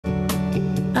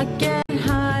I get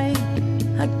high,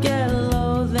 I get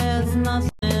low, there's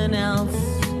nothing else.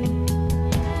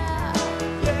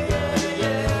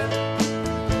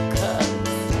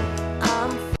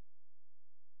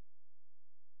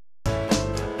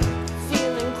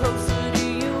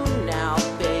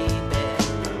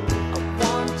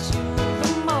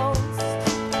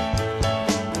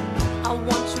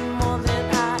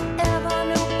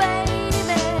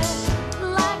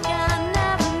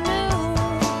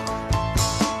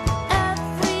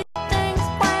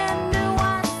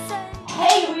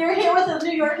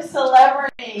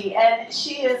 Celebrity, and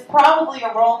she is probably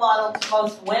a role model to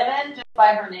most women just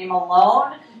by her name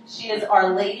alone. She is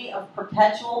Our Lady of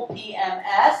Perpetual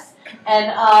PMS,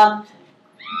 and I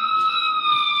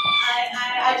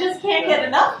just can't get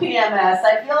enough PMS.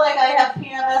 I feel like I have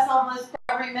PMS almost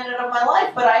every minute of my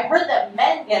life, but I heard that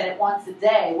men get it once a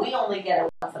day. We only get it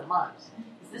once a month.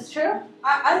 Is this true?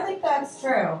 I think that's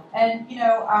true. And, you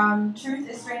know, truth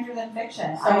is stranger than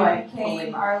fiction. So I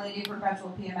became Our Lady of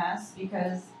Perpetual PMS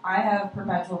because I have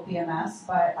perpetual PMS,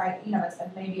 but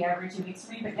it's maybe every 2 weeks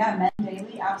for me. But yeah, men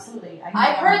daily, absolutely.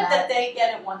 I heard that they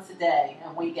get it once a day,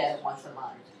 and we get it once a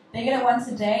month. They get it once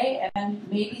a day, and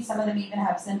maybe some of them even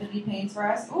have sympathy pains for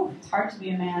us. Ooh, it's hard to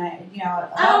be a man.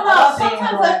 I don't know.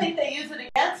 Sometimes I think they use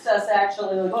it against us,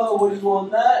 actually. Like, oh, what do you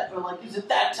want that? Or like, is it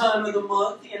that time of the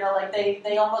month? You know, like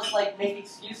they almost like make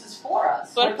excuses for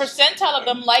us. But a percentile of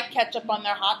them like ketchup on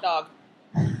their hot dog.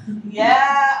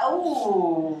 Yeah.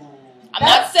 Ooh. I'm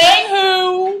not saying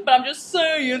who, but I'm just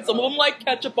saying some of them like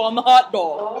ketchup on the hot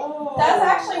dog. Oh. That's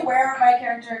actually where my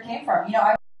character came from. You know,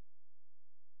 I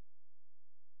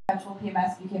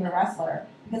PMS became a wrestler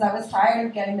because I was tired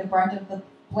of getting the brunt of the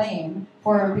blame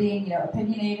for being,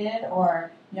 opinionated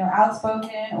or,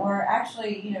 outspoken or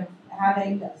actually,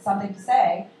 having something to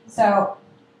say. So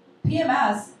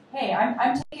PMS, hey,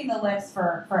 I'm taking the licks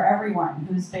for everyone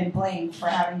who's been blamed for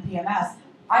having PMS.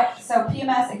 So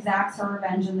PMS exacts her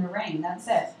revenge in the ring. That's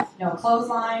it.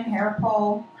 Clothesline, hair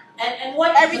pull. And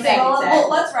what everything. Well,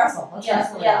 let's wrestle. Let's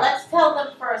wrestle. Yeah, let's tell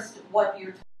them first what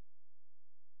you're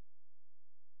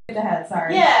ahead,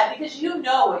 sorry. Yeah, because you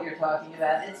know what you're talking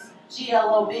about. It's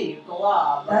GLOB,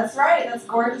 glob. That's right. That's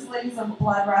Gorgeous Ladies of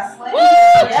Blood Wrestling. Woo!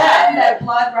 Yeah. That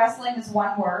blood wrestling is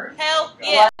one word. Hell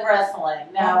yeah. Blood wrestling.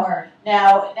 One word.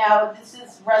 Now, this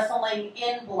is wrestling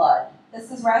in blood.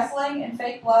 This is wrestling in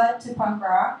fake blood to punk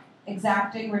rock,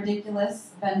 exacting ridiculous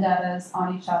vendettas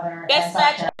on each other. Best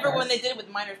match ever when they did it with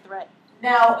Minor Threat.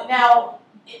 Now,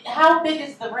 how big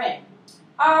is the ring?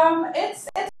 It's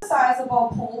a sizable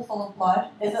pool full of blood.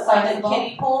 Is it like a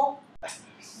kiddie pool?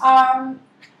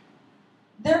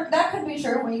 That could be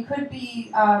true. We could be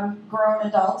grown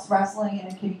adults wrestling in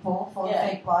a kiddie pool full of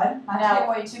fake blood. Not to give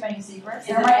away too many secrets.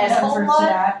 There might be some truth to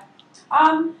that.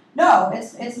 No,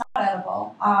 it's not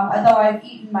edible. Although I've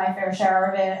eaten my fair share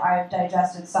of it, I've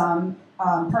digested some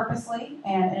purposely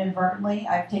and inadvertently.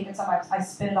 I've taken some. I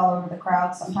spit it all over the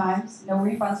crowd sometimes. No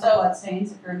refunds for blood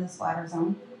stains if you're in the splatter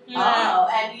zone. Oh,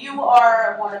 and you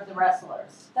are one of the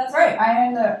wrestlers. That's right. I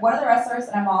am one of the wrestlers,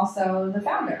 and I'm also the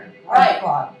founder of the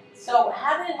club. So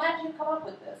how did you come up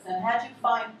with this, and how did you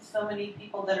find so many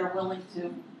people that are willing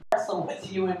to wrestle with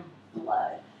you in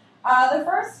blood? The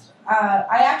first,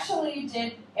 I actually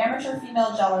did amateur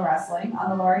female jello wrestling on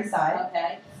the Lower East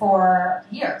Side for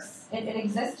years. It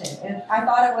existed. I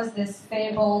thought it was this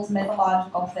fabled,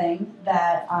 mythological thing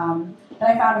that I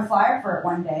found a flyer for it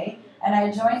one day. And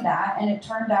I joined that, and it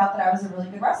turned out that I was a really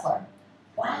good wrestler.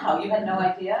 Wow, you had no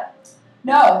idea?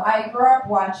 No, I grew up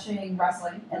watching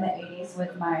wrestling in the 80s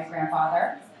with my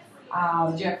grandfather.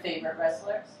 Did you have favorite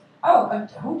wrestlers? Oh,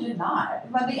 who did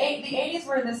not? But the 80s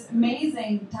were this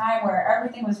amazing time where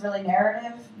everything was really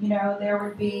narrative. There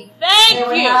would be they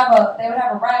would have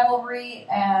a rivalry,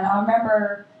 and I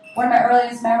remember one of my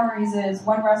earliest memories is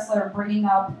one wrestler wheeling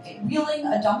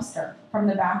a dumpster from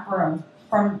the back room,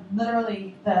 from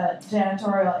literally the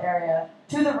janitorial area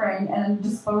to the ring, and then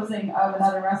disposing of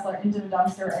another wrestler into the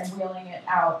dumpster and wheeling it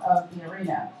out of the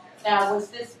arena. Now, was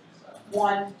this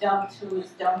one who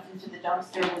was dumped into the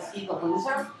dumpster, was he the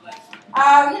loser?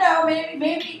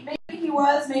 Maybe he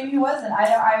was, maybe he wasn't.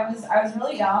 I was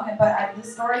really young, but the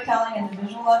storytelling and the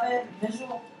visual of it,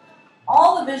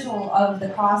 all the visual of the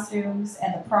costumes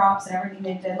and the props and everything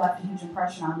they did left a huge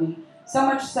impression on me. So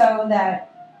much so that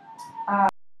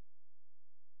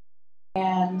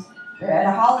and at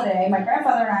a holiday, my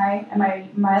grandfather and I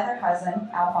and my other cousin,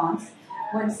 Alphonse,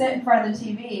 would sit in front of the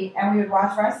TV and we would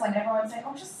watch wrestling, and everyone would say,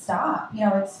 "Oh, just stop.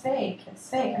 It's fake. It's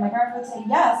fake." And my grandfather would say,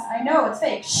 "Yes, I know it's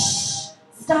fake. Shh,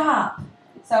 stop."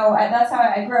 So that's how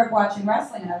I grew up watching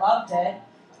wrestling, and I loved it.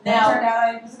 Now, it turned out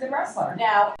I was a good wrestler.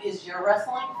 Now, is your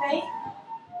wrestling fake?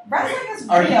 Wrestling is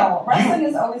Are real. Wrestling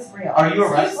is always real. Are you a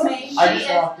Excuse wrestler? me. I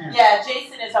just walked in. Yeah,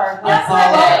 Jason is our Yes, host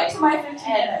welcome today. to my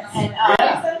 15 minutes.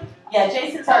 And, yeah,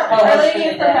 Jason's our Our co-host for Lady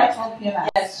of today. PeRpeTuaL PMS.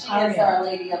 Yes, she How are is you? our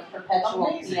Lady of PeRpeTuaL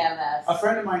Amazing. PMS. A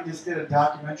friend of mine just did a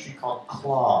documentary called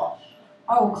Claw,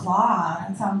 Oh, Claw.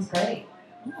 That sounds great.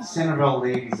 Centerville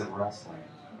Ladies of Wrestling,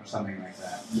 or something like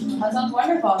that. That sounds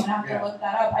wonderful. I'm gonna have to Yeah. look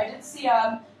that up. I did see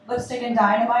Lipstick and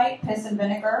Dynamite, Piss and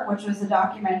Vinegar, which was a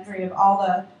documentary of all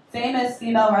the famous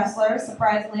female wrestlers,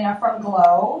 surprisingly enough, from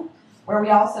Glow, where we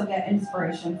also get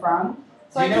inspiration from.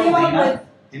 So Do I you know came up Lena? with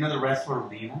Do you know the wrestler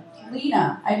Lena?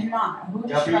 Lena. I do not. Who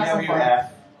does she wrestle for? WWF,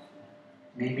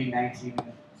 maybe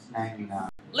 1999.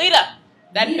 Lita,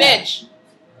 that Lita. bitch.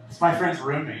 It's my friend's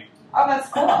roommate. Oh, that's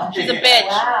cool. She's a bitch.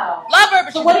 Wow. Love her,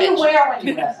 but So she's what a do you bitch. wear when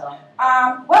you wrestle?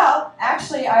 Well,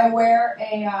 actually, I wear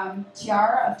a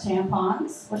tiara of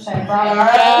tampons, which I brought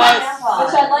Yes.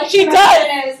 which I'd like She to does.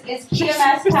 mention is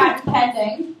PMS patent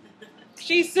pending.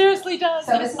 She seriously does.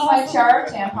 So this is my tiara of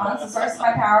tampons, the source of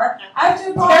my power. I have to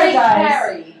Very apologize.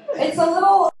 Carrie. It's a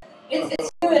little, it's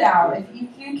humid out. If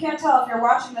you can't tell if you're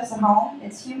watching this at home,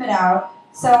 it's humid out.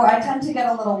 So I tend to get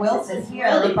a little wilted It's here.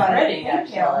 really but pretty,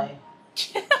 thank you. actually.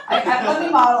 Let me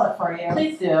model it for you.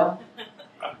 Please do.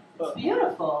 It's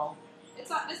beautiful.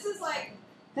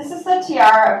 This is the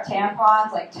tiara of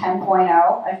tampons, like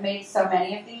 10.0. I've made so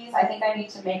many of these. I think I need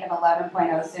to make an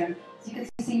 11.0 soon. So you can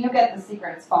see, you get the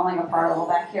secret. It's falling apart a little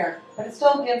back here. But it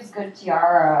still gives good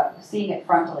tiara, seeing it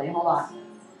frontally. Hold on.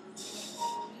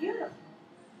 Beautiful.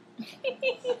 And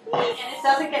it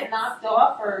doesn't get knocked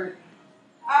off or...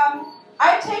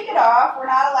 I take it off. We're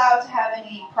not allowed to have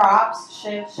any props,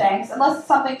 shanks, unless it's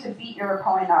something to beat your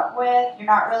opponent up with. You're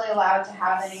not really allowed to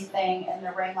have anything in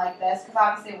the ring like this, because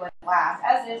obviously it wouldn't last.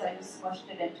 As is, I just smushed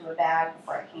it into a bag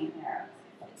before I came here.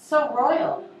 It's so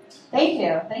royal. Thank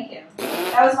you, thank you.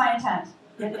 That was my intent.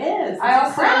 It is. It's I a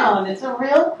also- crown. It's a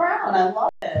real crown. I love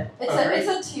it. It's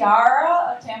a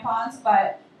tiara of tampons,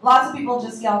 but lots of people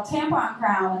just yell tampon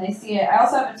crown when they see it. I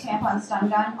also have a tampon stun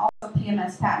gun, also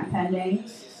PMS patent pending.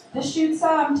 This shoots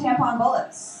tampon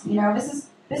bullets. You know, this is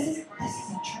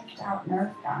a tricked out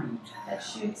Nerf gun that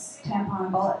shoots tampon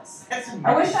bullets. That's amazing.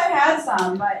 I wish I had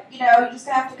some, but you know, you're just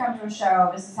gonna have to come to a show.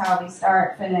 This is how we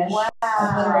start, finish,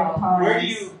 obliterate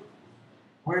opponents.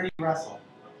 Where do you wrestle?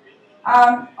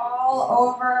 All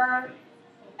over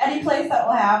any place that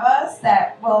will have us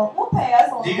that will pay us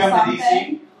a little Do you come something. to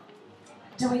DC?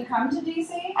 Do we come to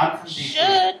DC? I'm from DC.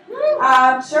 Should.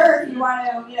 Sure, if you want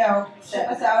to, ship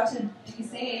us out to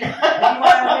DC, if you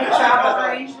want to make travel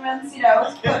arrangements,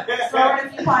 throw in a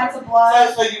few pints of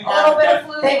blood, So you a little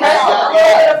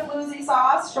bit of floozy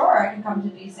sauce, sure, I can come to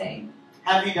DC.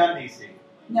 Have you done DC?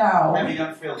 No. Have you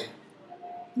done Philly?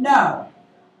 No.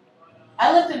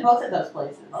 I lived in both of those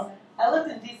places. I lived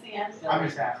in DC and Philly. I'm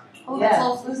just asking. Oh, that's a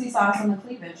little floozy sauce on the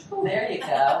cleavage. Ooh. There you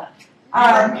go.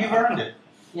 You've earned it.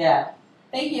 Yeah.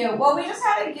 Thank you. Well, we just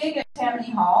had a gig at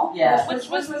Tammany Hall, Yeah. which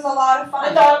was a lot of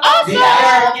fun. The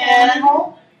Tammany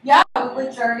Hall? Yeah,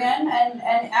 with Jurgen, and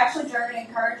actually Jurgen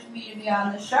encouraged me to be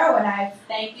on the show, and I've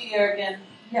Thank you, Jurgen.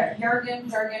 Jurgen,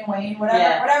 Wayne,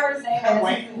 whatever his name is.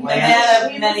 Wayne. He's The man of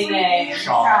he's a many sweet, names.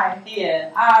 beautiful guy. He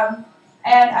is.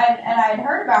 And I'd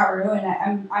heard about RiW,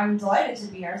 and I'm delighted to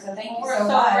be here. So thank you We're so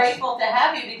so much. grateful to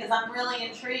have you because I'm really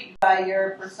intrigued by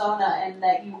your persona and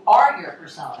that you are your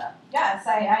persona. Yes,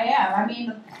 I am. I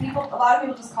mean, a lot of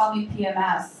people just call me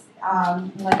PMS.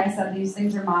 Like I said, these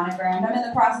things are monogrammed. I'm in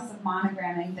the process of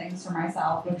monogramming things for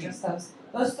myself with just those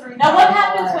three. Now, what powerful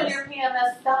happens when letters. your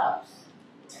PMS stops?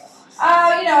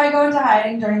 I go into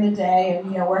hiding during the day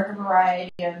and work a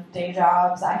variety of day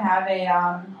jobs. I have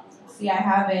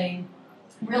a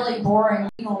really boring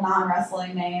legal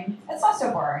non-wrestling name. It's not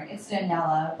so boring. It's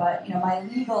Daniela, but my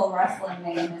legal wrestling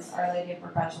name is Our Lady of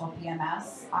PeRpeTuaL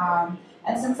PMS.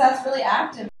 And since that's really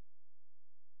active,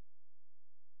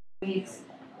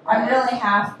 I'm really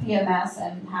half PMS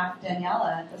and half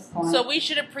Daniela at this point. So we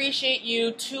should appreciate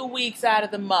you 2 weeks out of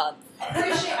the month.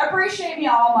 Appreciate me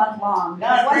all month long.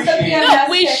 Not Once the appreciate. PMS No,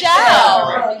 we kicks in, shall.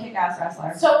 I'm a really kick-ass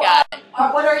wrestler. So, Got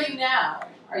what are you now?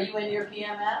 Are you in your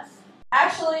PMS?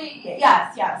 Actually,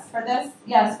 yes. For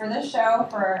this show,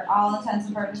 for all intents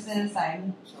and purposes,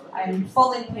 I'm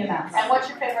fully PMS. And what's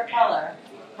your favorite color?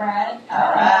 Red.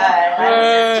 All right.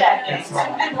 I'm just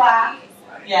checking. And black.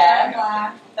 Yeah, And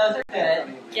black. those are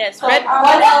good. Yes, So, red. I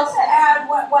want to add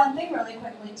one thing really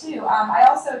quickly too. I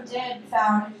also did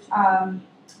found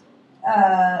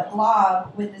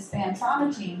Glob with this band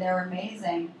Trauma Team. They were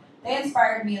amazing. They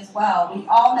inspired me as well. We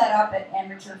all met up at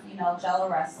Amateur Female Jello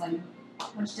Wrestling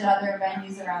which did other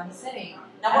venues around the city.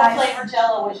 Now, what flavor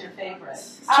Jello was your favorite?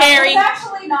 Cherry. It was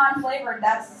actually non-flavored.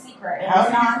 That's the secret. It How was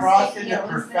do you cross non-sticky. into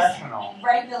It was professional? this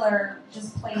regular,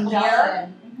 just plain Clear?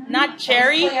 gelatin. Not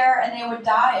cherry? It was clear, and they would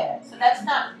dye it. So that's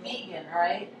not vegan,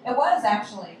 right? It was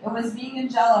actually. It was vegan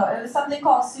Jello. It was something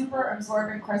called super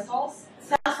absorbent crystals.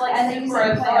 Sounds like And they used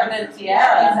super to play- absorbent Yeah,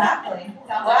 tiara. exactly.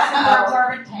 Sounds Wow. like super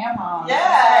absorbent tampons.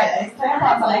 Yeah, That's right.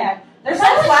 Tampons on my head. They're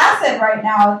so flaccid right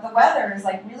now. The weather is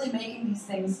like really making these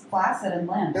things flaccid and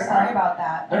limp. They're Sorry not. about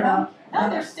that. They're not. No,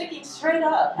 they're sticking straight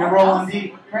up. You're rolling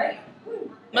deep. Great.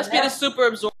 Must be the super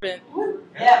absorbent.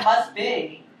 Yeah, it must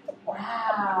be.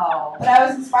 Wow. But I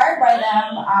was inspired by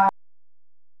them.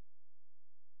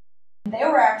 They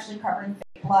were actually covered in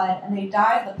fake blood, and they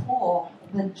dyed the pool,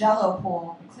 the Jello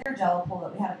pool, the clear Jello pool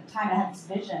that we had at the time. I had this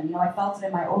vision. You know, I felt it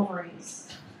in my ovaries.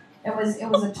 It was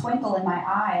a twinkle in my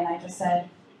eye, and I just said,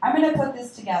 I'm going to put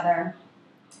this together,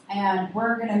 and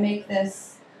we're going to make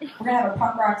this. We're going to have a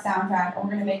punk rock soundtrack, and we're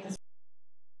going to make this.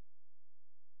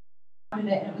 And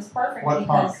it was perfect What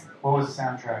because. punk? What was the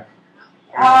soundtrack?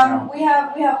 I don't know. We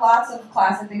have lots of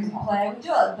classic things we play. We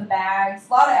do the Bags,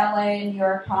 a lot of LA and New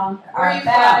York punk. Where are you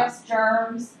Bags,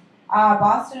 Germs,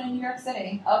 Boston and New York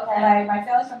City. Okay. And my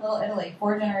family's from Little Italy,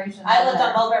 4 generations. I lived there.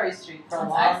 on Mulberry Street for a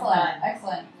long Excellent, time.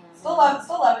 excellent. Still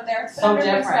love it there. It's been So under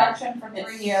different. construction for 3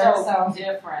 It's years, so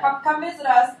different. come visit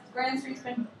us. Grand Street's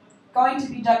been going to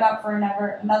be dug up for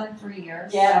another 3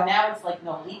 years. Yeah, so. but now it's like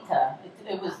Nolita.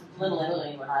 It was Little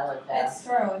Italy when I lived there. It's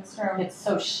true. It's true. It's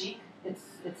so chic.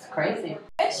 It's crazy.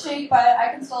 It's cheap, but I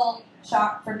can still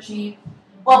shop for cheap.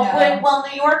 Well, Yeah.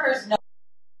 New Yorkers know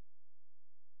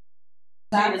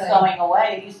it's going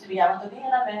away. It used to be I want to be in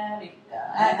America.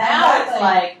 And now it's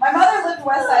like my mother lived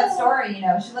West Side Story. You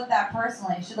know, she lived that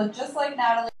personally. She looked just like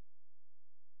Natalie.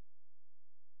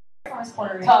 Was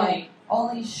Puerto Rican. Tony.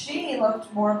 Only she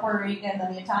looked more Puerto Rican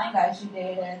than the Italian guy she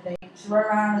dated. She rode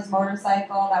around on his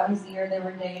motorcycle. That was the year they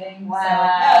were dating. Wow. So,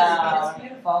 yeah, it's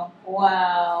beautiful.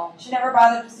 Wow. She never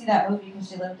bothered to see that movie because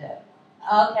she lived it.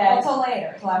 Okay. Well, till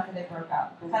later, till after they broke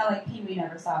up. Kind of like Pee-wee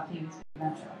never saw Pee-wee's Big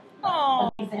Adventure.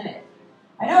 Oh. He's in it.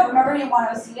 I know. Remember, he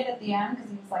wanted to see it at the end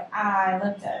because he was like, I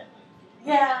lived it.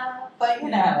 Yeah, but you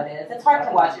know how it is. It's hard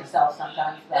to watch yourself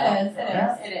sometimes. Though. It is. It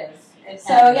is. It is. It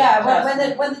So can be, yeah, trust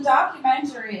me. when the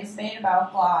documentary is made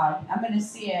about God, I'm going to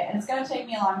see it, and it's going to take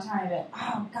me a long time. But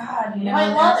oh God, you You know,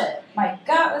 might love it. my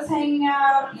gut was hanging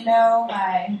out. You know,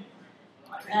 I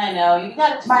know you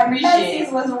got to my appreciate.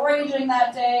 menses was raging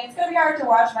that day. It's going to be hard to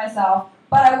watch myself,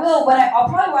 but I will. I'll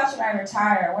probably watch it when I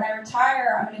retire. When I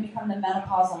retire, I'm going to become the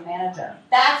menopausal manager.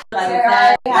 That's what So I was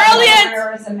I saying. already have Brilliant! a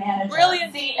career as a manager.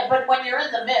 Brilliant. See, but when you're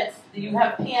in the midst, you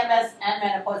have PMS and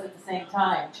menopause at the same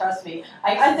time. Trust me.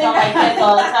 I used I to think tell my kids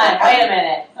all the time, wait a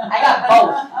minute, I got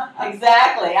both.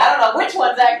 Exactly. I don't know which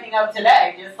one's acting up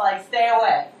today. Just like stay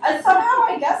away. Somehow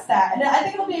I guess that, and I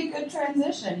think it'll be a good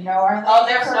transition. You know, our Oh,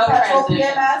 there's no perpetual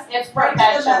transition. PMS. It's Right to the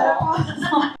perpetual.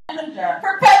 menopausal manager.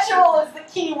 Perpetual is the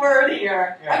key word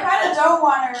here. I kind of don't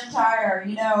want to retire.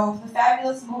 You know, the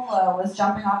fabulous Moolah was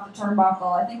jumping off the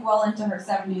turnbuckle, I think well into her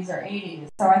 70s or 80s.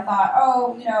 So I thought,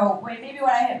 oh, you know, wait, maybe when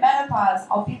I hit menopause,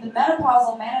 I'll be the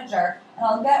menopausal manager, and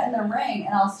I'll get in the ring,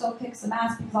 and I'll still kick some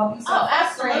ass because I'll be so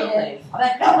frustrated. Absolutely. I'll be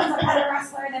like, no one's a better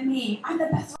wrestler than me. I'm the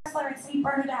best wrestler at St.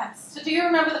 Bernadette's. So do you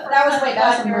remember the first That was time way you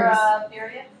back got in your Bruce.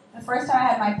 period? The first time I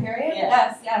had my period?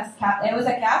 Yeah. Yes. It was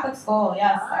a Catholic school,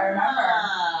 yes, I remember.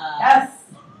 Ah. Yes.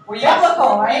 Were you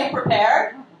Biblical, were right? you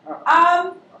prepared?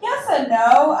 Yes and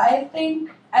no. I think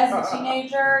as a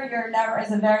teenager,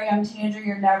 as a very young teenager,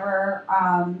 you're never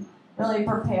really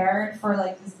prepared for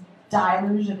like this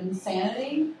deluge of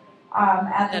insanity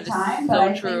at the That is time. so But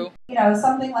I true. think, you know,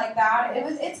 something like that,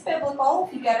 it's biblical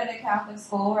if you get it at Catholic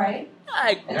school, right?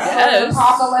 I It's guess.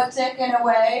 apocalyptic in a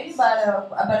way, but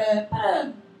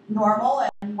a normal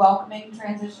and welcoming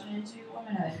transition into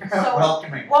womanhood. So,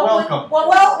 Welcoming. Welcome.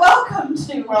 welcome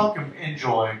to Welcome.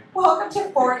 Enjoy. 40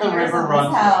 The years river of this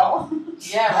runs hell.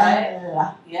 Yeah,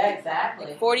 right. Yeah,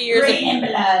 exactly. 40 years Green of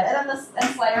blood, and then and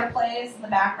Slayer plays in the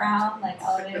background, like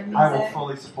elevator music. I will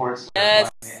fully support Slayer Yes.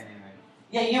 playing anything.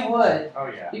 Yeah, you would. Oh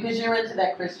yeah. Because you're into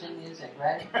that Christian music,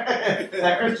 right?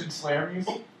 That Christian Slayer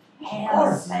music?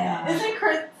 Yes, man. Isn't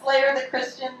Slayer the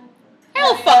Christian?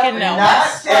 Hell fucking no. Not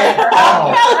Slayer.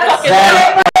 Hell fucking no.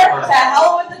 That- To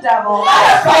hell with the devil.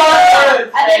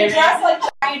 Yes, And they baby. dress like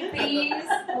giant bees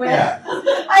with. Yeah.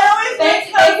 I always Thank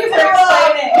you for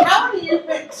explaining. How do you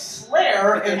mix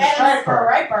Slayer and And for Striper?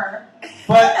 Riper.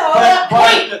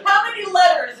 Wait, how many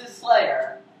letters is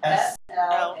Slayer? S-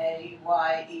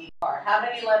 S-L-A-Y-E-R. How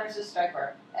many letters is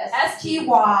Striper?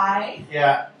 STY.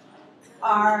 Yeah.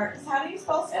 How do you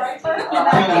spell Striper? S-T-R.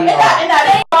 In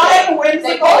that a whimsical.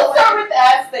 They both start with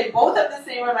S. They both have the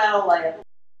same amount of life.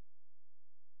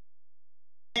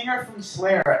 The singer from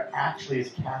Slayer actually is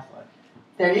Catholic.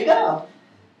 There you go.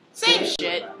 Same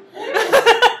shit.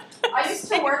 I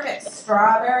used to work at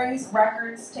Strawberries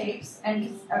Records Tapes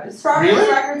and Strawberries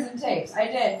Really? Records and Tapes. I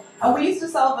did, and we used to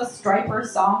sell a Striper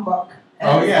songbook. And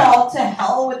Oh, it was yeah. called "To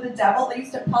Hell with the Devil." They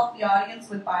used to pelt the audience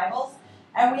with Bibles,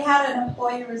 and we had an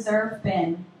employee reserve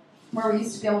bin where we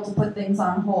used to be able to put things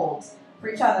on hold for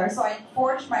each other. So I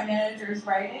forged my manager's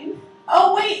writing.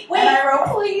 Oh, wait. And I wrote,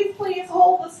 please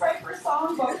hold the Striper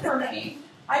songbook for me.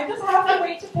 I just have to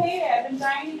wait to pay it. I've been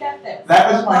trying to get this.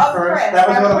 That was my Love first. Chris. That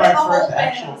was I one of put in my the whole first thing.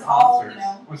 actual It was all, concerts.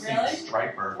 Was really? seeing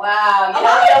Striper. Wow. You A know,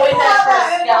 lot we of always people ask for have a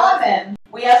that in skeleton.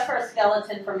 We ask for a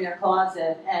skeleton from your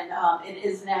closet, and it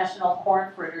is National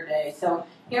Corn Fritter Day. So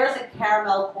here's a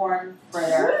caramel corn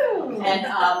fritter, Woo. and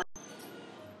that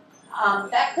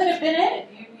could have been it.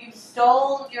 You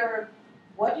stole your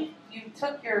you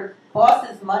took your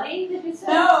boss's money? Did you say?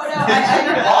 No,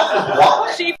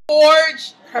 I She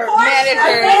forged her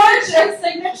manager's forged a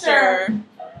signature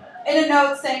in a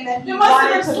note saying that he You must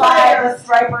have wanted been to buy Slayer. the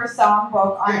Striper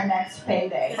songbook on the next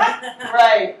payday.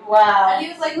 Right. Wow. And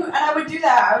he was like, and I would do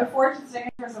that. I would forge the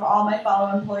signatures of all my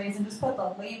fellow employees and just put the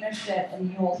lamest shit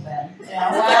in the old bin. You know?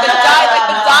 Like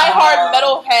the diehard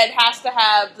metalhead has to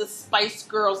have the Spice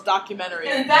Girls documentary.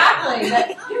 Exactly.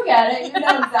 You get it. You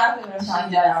know exactly what I'm She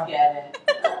talking does about. get it.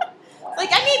 Like,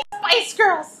 I need Spice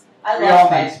Girls. I We love all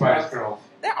need Spice Spice Girls. Girls.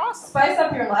 They're awesome. Spice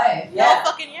up your life. Yeah.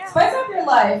 Oh, fucking yeah. Spice up your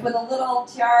life with a little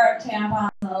tiara tampon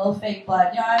and a little fake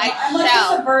blood. You know, I'm like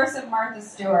shall. a subversive Martha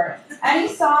Stewart. Any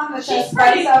song that says She's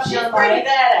spice pretty. up She's your pretty life,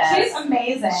 badass. she's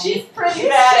amazing. She's pretty She's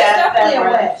badass. definitely that a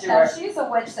Martha witch. Now, Stewart. she's a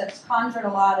witch that's conjured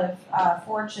a lot of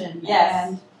fortune Yes.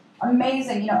 and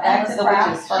amazing, Back endless to the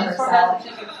crafts witches. for She's from herself.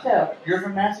 Massachusetts too. You're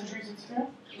from Massachusetts too?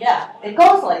 Yeah, it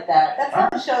goes like that. That's how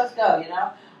the shows go, you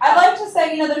know. I'd like to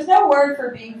say, there's no word for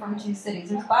being from two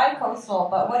cities. There's bi-coastal,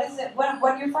 but what is it?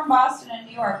 When you're from Boston and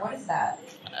New York, what is that?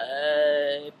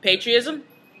 Patriotism?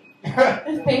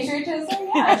 Is patriotism?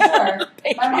 Yeah, sure.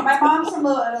 My mom's from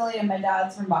Little Italy and my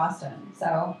dad's from Boston,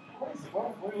 so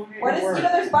what is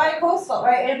there's bi-coastal,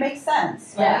 right? It makes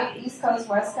sense, right? Yeah. East Coast,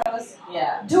 West Coast,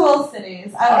 Yeah. dual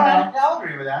cities. I don't know. I'll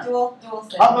agree with that. Dual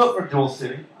cities. I'll vote for Dual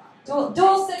City.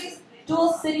 Dual cities.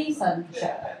 Dual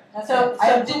citizenship. That's So it. I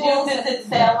have did you dual visit citizenship.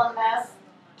 Salem, Mass?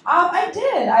 I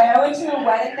did. I went to a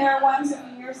wedding there once a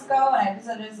few years ago, and I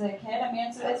visited as a kid. I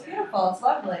mean, it's beautiful. It's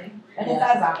lovely. And it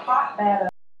has a hotbed of.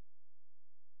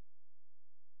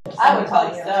 I would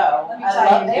hope so. Let me I tell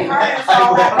love you, they to. harnessed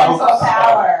all that I would mental hope so.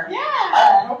 power. Yeah.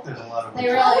 I hope there's a lot of They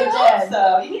witches. really I would hope did.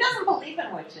 so. He doesn't believe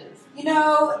in witches. There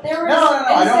was No,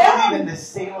 I in don't Salem, believe in the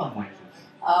Salem witches.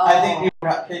 Oh. I think people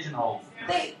got pigeonholed.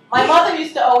 My mother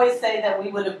used to always say that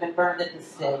we would have been burned at the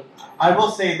stake. I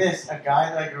will say this, a guy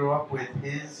that I grew up with,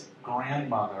 his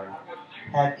grandmother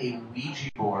had a Ouija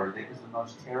board. It was the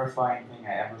most terrifying thing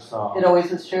I ever saw. It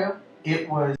always was true. It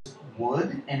was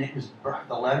wood, and it was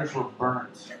the letters were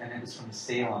burnt, and it was from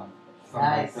Salem, from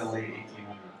Nice. like the late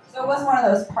 1800s. So it wasn't one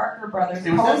of those Parker Brothers.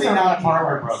 It was definitely poser not a Ouija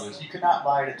Parker boards. Brothers. You could not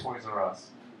buy it at Toys R Us.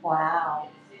 Wow.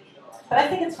 But I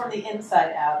think it's from the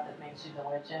inside out that makes you the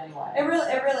witch anyway. It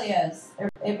really is.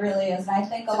 It really is. And I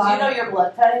think a So lot do you know of. your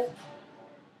blood type?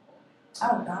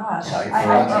 Oh gosh, Type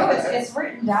I of- do. It's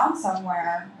written down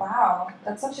somewhere. Wow,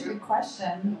 that's such a good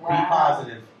question. Be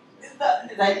positive. Is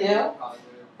that you?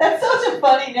 That's such a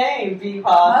funny name, B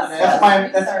positive.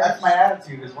 That's my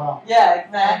attitude as well. Yeah,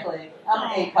 exactly.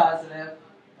 I'm A positive.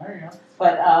 There you go.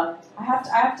 But I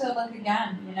have to look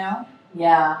again.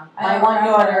 yeah, I my don't one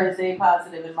remember. daughter is A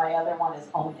positive, and my other one is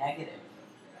O negative.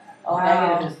 O Wow.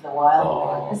 negative is the wild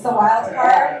Oh. one. It's the wild Yeah,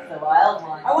 card. it's the wild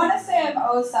one. I want to say I'm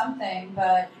O something,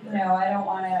 but I don't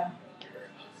want to.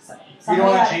 You don't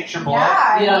want to change your blood?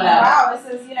 Yeah, You don't know. Wow,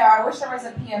 this is. I wish there was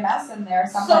a PMS in there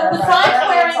somewhere. So but besides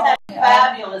apparently wearing it's all- that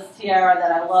fabulous tiara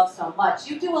that I love so much,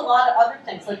 you do a lot of other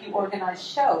things, like you organize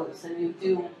shows and you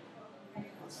do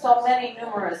so many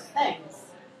numerous things.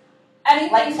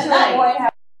 anything like to tonight. avoid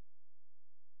having.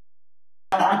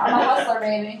 I'm a hustler,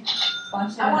 baby. Want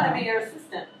you to I want to know. be your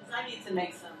assistant because I need to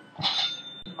make some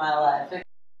in my life.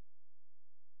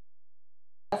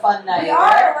 A fun night. We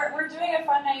are. We're doing a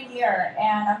fun night here,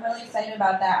 and I'm really excited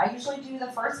about that. I usually do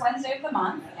the first Wednesday of the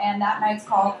month, and that night's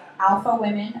called Alpha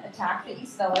Women Attack the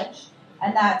East Village,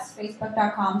 and that's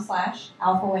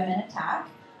facebook.com/Alpha Women Attack.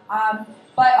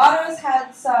 But Otto's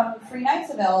had some free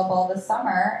nights available this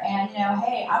summer, and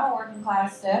hey, I'm a working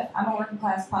class stiff. I'm a working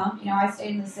class punk. I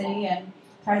stayed in the city and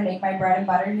try to make my bread and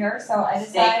butter here, so I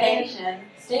decided. Staycation.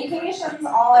 Staycation's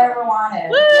all I ever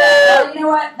wanted. Yeah. So you know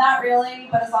what? Not not really,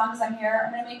 but as long as I'm here,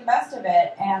 I'm going to make the best of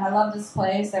it. And I love this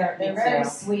place. They're very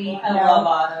sweet. I love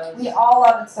Otto's. We all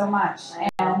love it so much.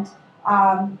 And,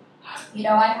 you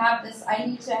know, I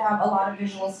need to have a lot of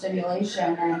visual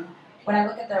stimulation. And when I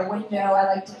look at their window,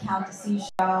 I like to count the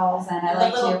seashells. And I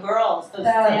like the little to. girls, those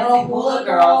The little hula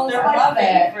girls. They're I love my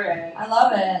it. favorite. I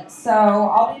love it. So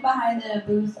I'll be behind the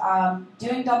booth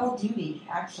doing double duty,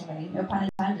 actually. No pun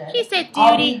intended. He said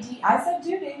duty. I said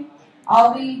duty.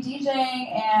 I'll be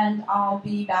DJing and I'll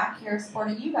be back here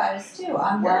supporting you guys too.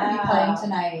 I'm going to be playing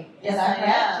tonight. Yes, Is that I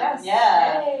correct? am. Yes.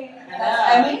 Yeah. Yay. I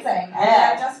That's know. amazing.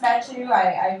 Yeah. I just met you.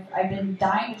 I've been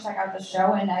dying to check out the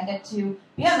show, and I get to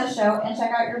be on the show and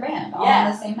check out your band all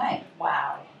on the same night.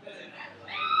 Wow.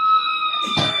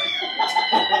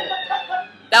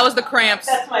 That was the Cramps.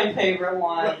 That's my favorite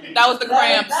one. That was the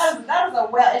Cramps. That was a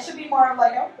well. It should be more of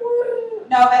like a woo.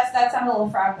 No, that sounded a little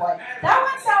frat boy. That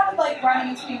one sounded like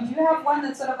running between. Do you have one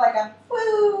that's sort of like a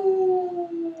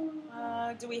woo?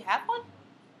 Do we have one?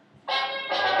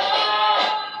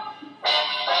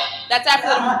 That's after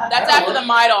the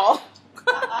Midol.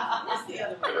 What's the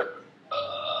other one?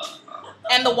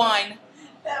 And the wine.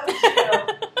 That was cute. Wait,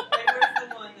 where's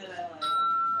the one that I like?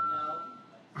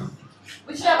 No.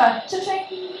 We should have a cha-ching.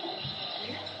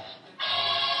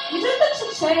 You did the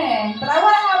cha-ching, but I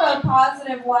want to have a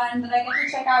positive one that I get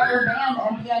to check out your band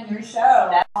and be on your show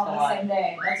That's all the the one. same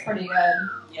day. That's pretty good.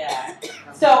 Yeah.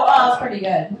 So, That's pretty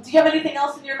good. do you have anything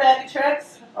else in your bag of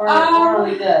tricks? Or are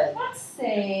we good? Let's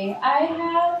see. I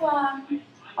have,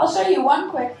 I'll show you one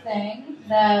quick thing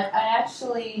that I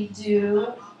actually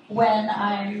do when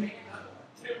I'm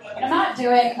not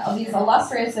doing these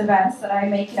illustrious events that I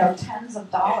make, tens of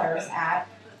dollars at.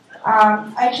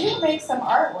 I do make some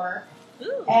artwork,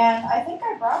 and I think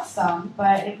I brought some,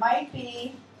 but it might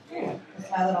be, here's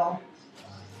my little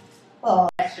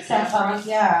sense.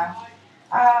 Yeah.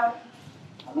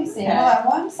 Let me see. Okay. Hold on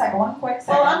one second. One quick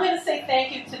second. Well, I'm going to say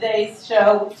thank you today's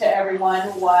show to everyone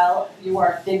while you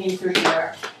are digging through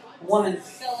your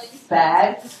woman's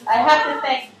bag. I have to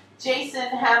thank Jason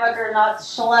Hammaker, not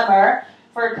Schlemmer,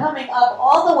 for coming up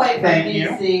all the way from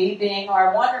Thank DC, being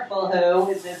our wonderful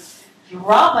who in this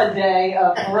drama day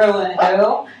of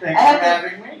rew-who. Thanks for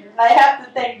having me. I have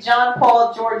to thank John,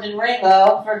 Paul, George, and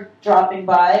Ringo for dropping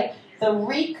by. The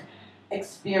RiP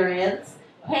Experience,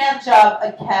 Handjob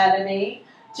Academy,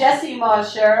 Jesse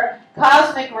Mosher,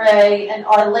 Cosmic Ray, and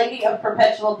Our Lady of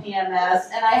Perpetual PMS.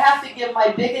 And I have to give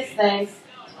my biggest thanks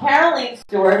to Caroline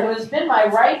Stewart, who has been my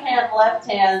right hand, left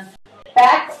hand,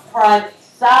 back, front,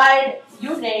 side,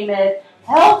 you name it,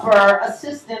 helper,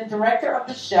 assistant, director of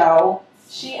the show.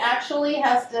 She actually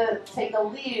has to take a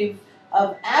leave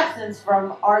of absence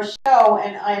from our show,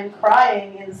 and I'm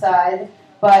crying inside.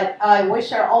 But I wish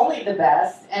her only the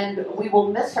best, and we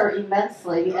will miss her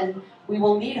immensely, and we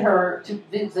will need her to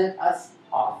visit us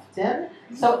often.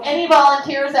 So any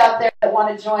volunteers out there that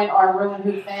want to join our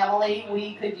rew-who family,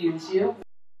 we could use you.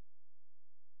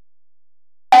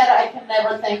 And I can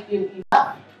never thank you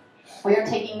enough. We are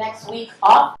taking next week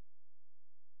off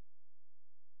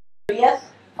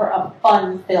for a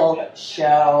fun-filled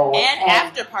show. And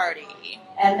after party.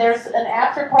 And there's an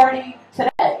after party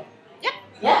today. Yep.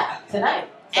 Yeah, tonight.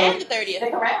 So And the 30th.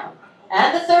 stick around.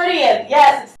 And the 30th.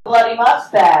 Yes, it's the Bloody Muffs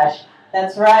Bash.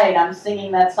 That's right. I'm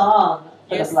singing that song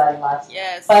for Yes. the Bloody Muffs.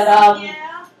 Yes. But,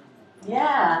 yeah.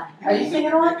 yeah. Are you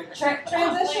singing one?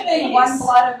 Transitioning one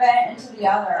blood event into the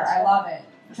other. I love it.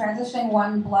 Transitioning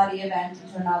one bloody event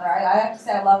into another. I have to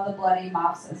say I love the Bloody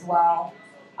Muffs as well.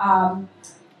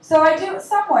 So I do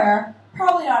somewhere,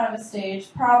 probably not on a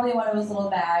stage, probably one of those little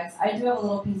bags, I do have a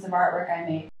little piece of artwork I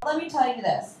made. Let me tell you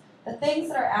this. The things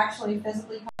that are actually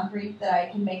physically concrete that I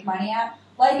can make money at,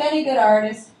 like any good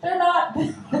artist, they're not,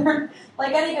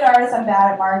 like any good artist, I'm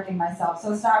bad at marketing myself,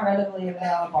 so it's not readily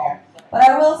available. But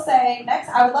I will say, next,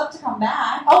 I would love to come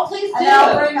back. Oh, please do. And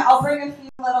then I'll bring a few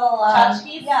little,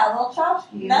 Tchotchkes? yeah, little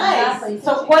tchotchkes. Nice. Exactly.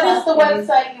 So what is the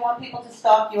website you want people to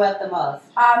stalk you at the most?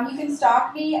 You can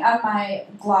stalk me on my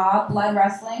GLA Blood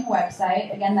Wrestling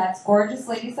website. Again, that's Gorgeous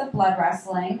Ladies of Blood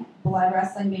Wrestling. Blood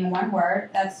Wrestling being one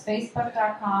word. That's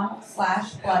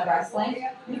facebook.com/blood wrestling.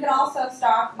 You can also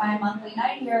stalk my monthly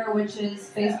night here, which is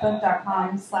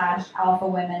facebook.com/alpha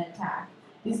women attack.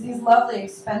 These lovely,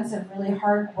 expensive, really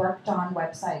hard worked on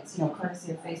websites,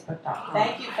 courtesy of facebook.com.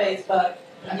 Thank you, Facebook.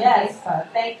 Yes. Facebook.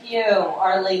 Thank you,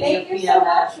 Our Lady Thank of you so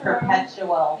much, PMS,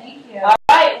 PeRpeTuaL. Thank you. All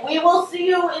right, we will see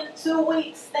you in 2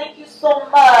 weeks. Thank you so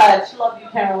much. Love you,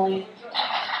 Caroline.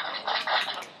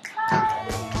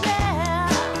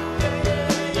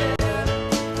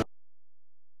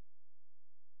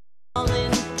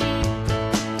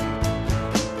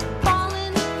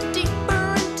 Falling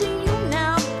deeper into you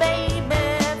now,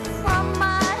 baby.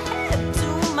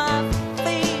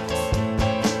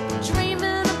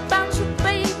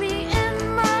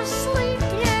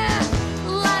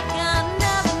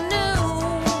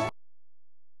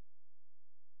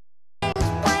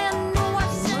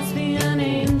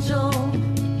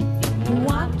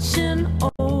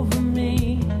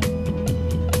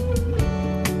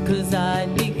 'cause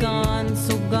I'd be gone.